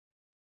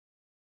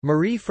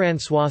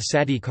Marie-François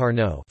Sadi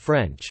Carnot,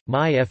 French,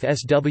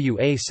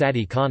 François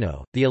Sadi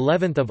Carnot, the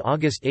 11th of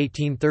August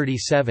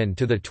 1837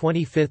 to the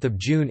 25th of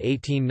June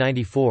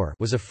 1894,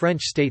 was a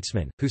French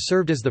statesman who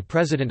served as the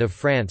president of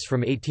France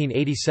from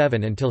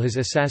 1887 until his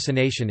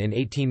assassination in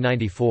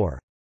 1894.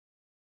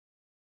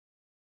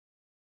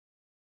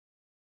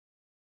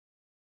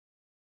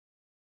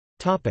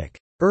 Topic: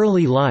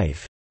 Early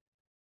life.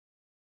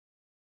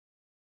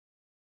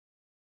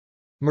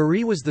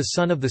 Marie was the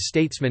son of the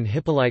statesman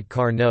Hippolyte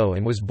Carnot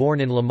and was born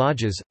in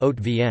Limoges,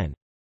 Haute-Vienne.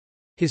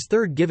 His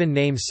third given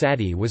name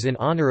Sadi was in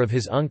honor of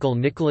his uncle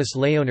Nicolas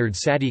Léonard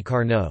Sadi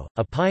Carnot,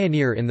 a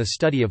pioneer in the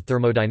study of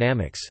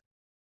thermodynamics.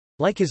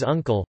 Like his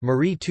uncle,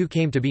 Marie too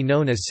came to be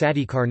known as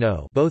Sadi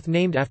Carnot, both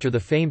named after the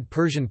famed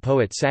Persian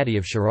poet Sadi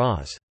of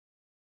Shiraz.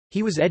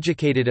 He was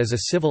educated as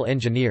a civil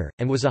engineer,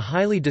 and was a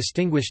highly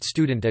distinguished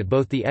student at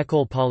both the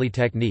École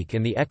Polytechnique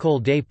and the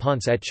École des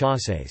Ponts et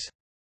Chaussées.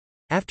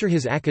 After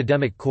his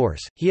academic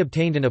course, he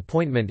obtained an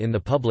appointment in the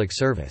public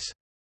service.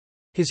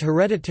 His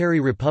hereditary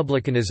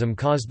republicanism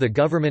caused the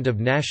Government of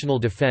National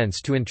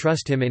Defense to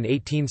entrust him in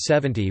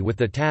 1870 with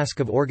the task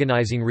of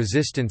organizing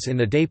resistance in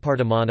the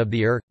département of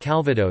the Eure,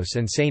 Calvados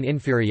and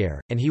Seine-Inférieure,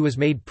 and he was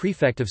made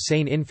prefect of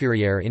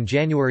Seine-Inférieure in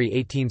January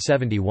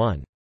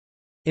 1871.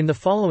 In the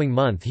following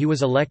month he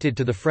was elected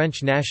to the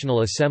French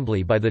National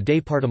Assembly by the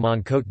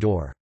département Côte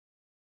d'Or.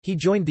 He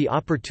joined the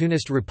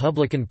opportunist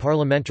Republican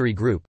parliamentary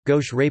group,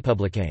 Gauche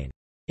Républicaine.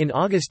 In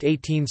August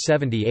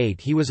 1878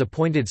 he was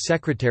appointed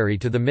secretary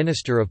to the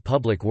Minister of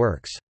Public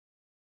Works.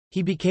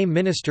 He became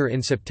minister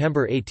in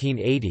September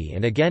 1880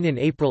 and again in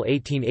April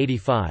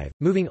 1885,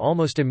 moving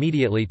almost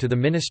immediately to the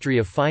Ministry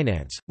of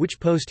Finance, which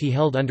post he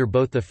held under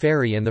both the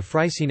Ferry and the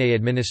Freycinet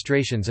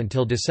administrations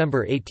until December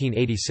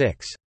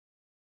 1886.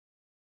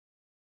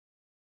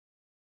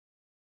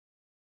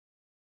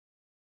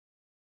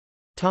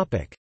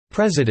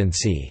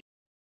 Presidency.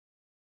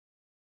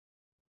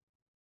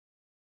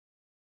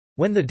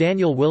 When the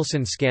Daniel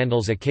Wilson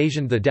scandals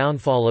occasioned the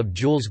downfall of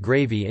Jules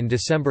Grévy in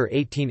December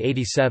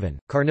 1887,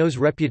 Carnot's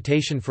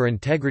reputation for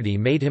integrity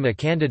made him a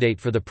candidate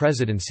for the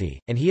presidency,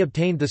 and he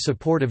obtained the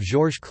support of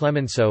Georges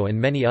Clemenceau and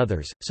many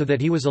others, so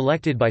that he was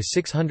elected by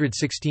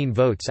 616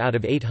 votes out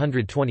of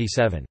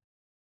 827.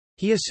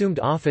 He assumed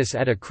office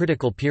at a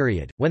critical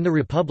period, when the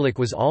Republic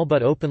was all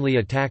but openly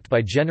attacked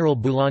by General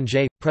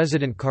Boulanger.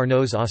 President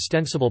Carnot's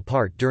ostensible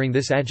part during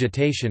this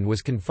agitation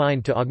was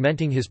confined to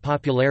augmenting his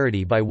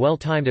popularity by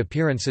well-timed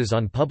appearances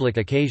on public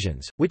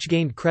occasions, which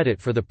gained credit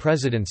for the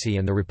presidency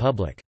and the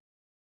Republic.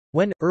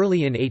 When,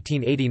 early in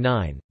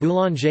 1889,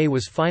 Boulanger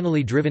was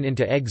finally driven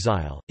into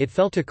exile, it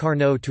fell to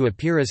Carnot to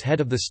appear as head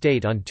of the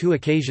state on two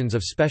occasions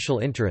of special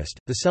interest,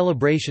 the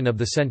celebration of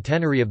the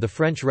centenary of the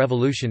French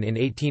Revolution in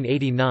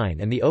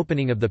 1889 and the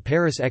opening of the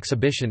Paris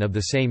Exhibition of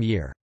the same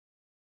year.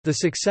 The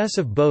success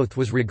of both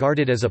was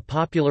regarded as a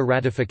popular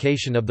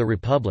ratification of the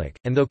Republic,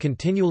 and though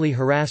continually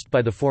harassed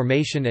by the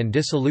formation and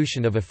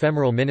dissolution of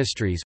ephemeral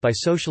ministries, by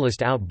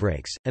socialist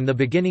outbreaks, and the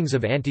beginnings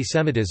of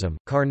antisemitism,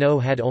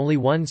 Carnot had only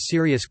one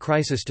serious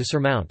crisis to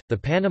surmount, the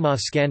Panama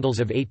scandals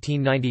of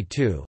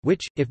 1892,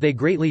 which, if they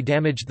greatly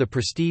damaged the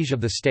prestige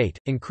of the state,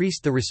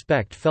 increased the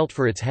respect felt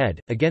for its head,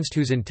 against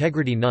whose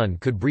integrity none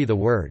could breathe a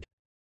word.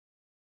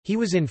 He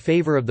was in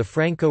favor of the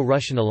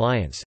Franco-Russian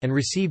alliance, and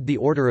received the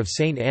Order of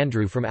St.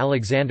 Andrew from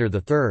Alexander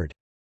III.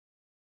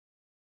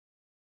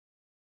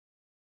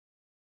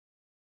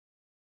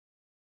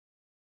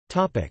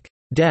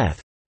 Death.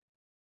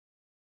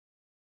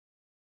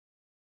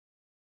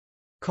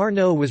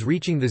 Carnot was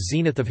reaching the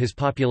zenith of his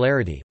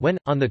popularity, when,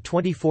 on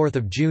 24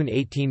 June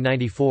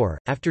 1894,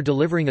 after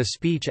delivering a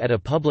speech at a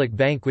public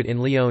banquet in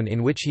Lyon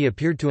in which he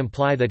appeared to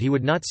imply that he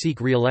would not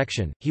seek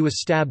re-election, he was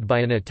stabbed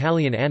by an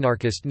Italian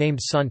anarchist named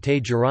Sante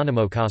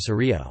Geronimo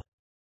Caserio.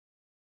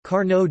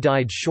 Carnot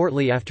died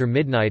shortly after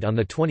midnight on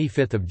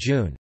 25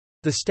 June.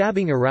 The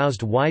stabbing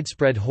aroused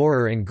widespread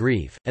horror and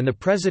grief, and the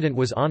president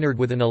was honored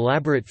with an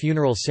elaborate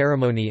funeral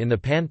ceremony in the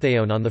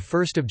Pantheon on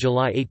 1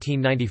 July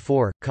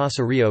 1894.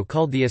 Caserio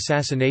called the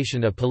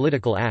assassination a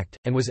political act,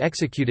 and was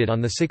executed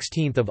on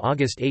 16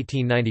 August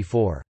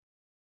 1894.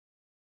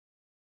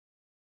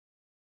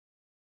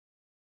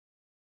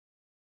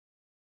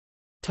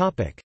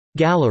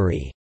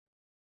 Gallery.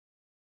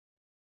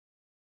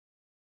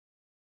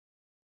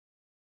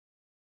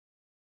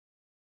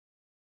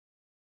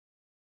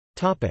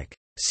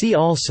 See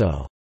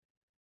also: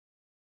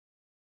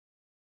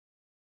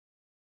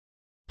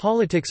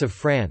 Politics of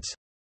France,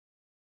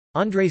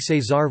 André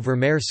César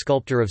Vermeer,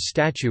 sculptor of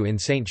statue in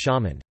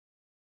Saint-Chamond.